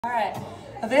Alright,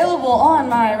 available on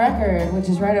my record, which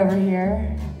is right over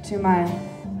here, to my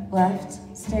left,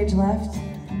 stage left.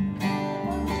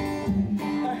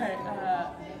 Alright,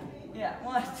 yeah,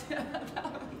 one, two,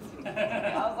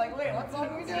 I was like, wait, what song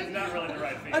are we doing? It's not really the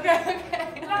right thing. Okay.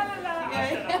 La la la.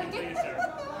 Yeah. Please, sir.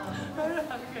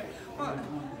 Okay, one,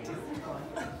 two,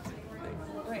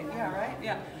 wait, yeah, right?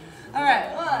 Yeah.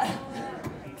 Alright, one,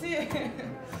 two.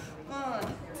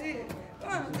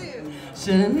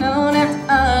 Should've known after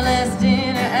our last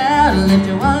dinner out, I left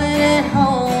your wallet at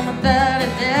home without a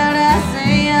doubt. I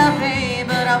say I'll pay,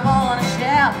 but I wanna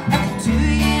shout. After 2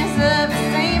 years of the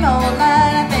same old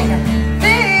line, I think I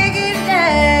figured it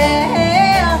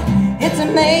out. It's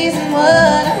amazing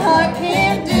what a heart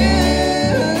can do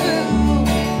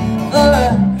for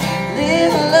a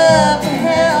little love to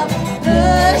help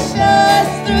push us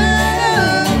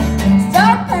through.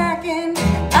 Start packing,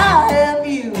 I'll help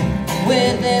you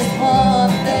with this one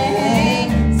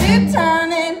thing. Suit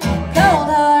turning,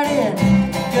 cold-hearted,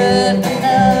 good for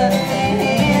nothing.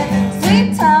 Sweet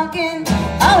talking,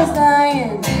 always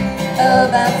lying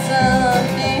about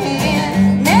something.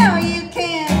 Now you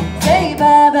can say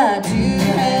bye-bye to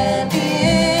happy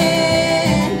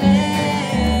ending.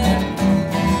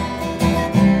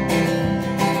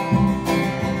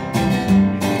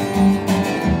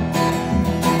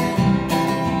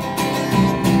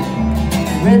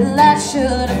 Red light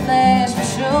should have flashed for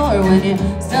sure when you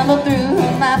stumbled through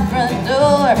my front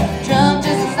door. Drunk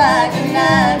just like the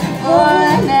night before,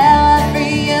 and now I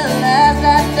realize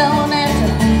I don't have to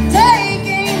take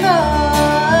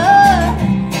anymore.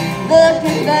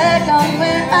 Looking back on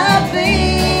where I've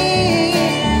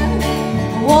been,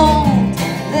 won't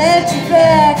let you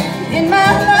back in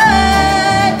my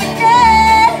life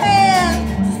again.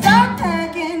 So start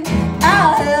packing,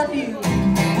 I'll help you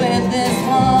with this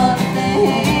one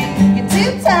thing. You're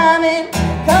two-timing,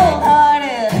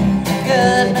 cold-hearted,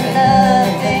 good for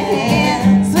nothing.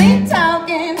 Sweet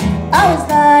talking, always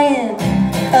lying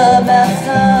about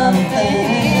something.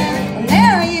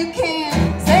 Now you can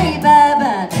say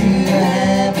bye-bye to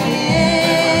happy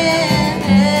ending.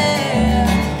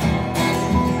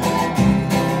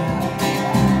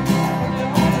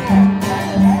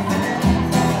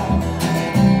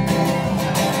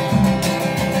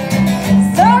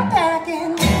 Start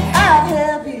packing, I'll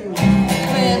help you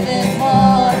with this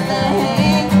one thing.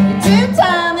 You're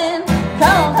two-timing,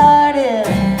 cold-hearted,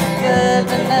 good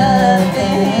for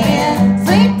nothing.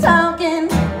 Sweet talking,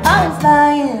 always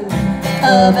lying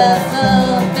about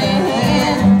something.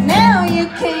 Now you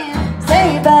can say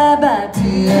bye-bye to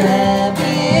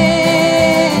happy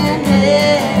ending.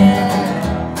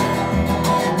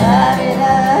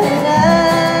 La-di-da-di-da.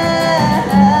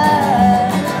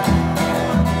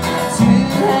 To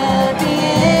happy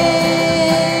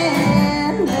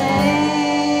ending.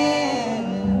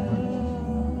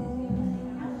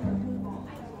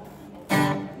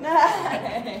 Nice.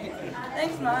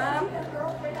 Thanks, Mom.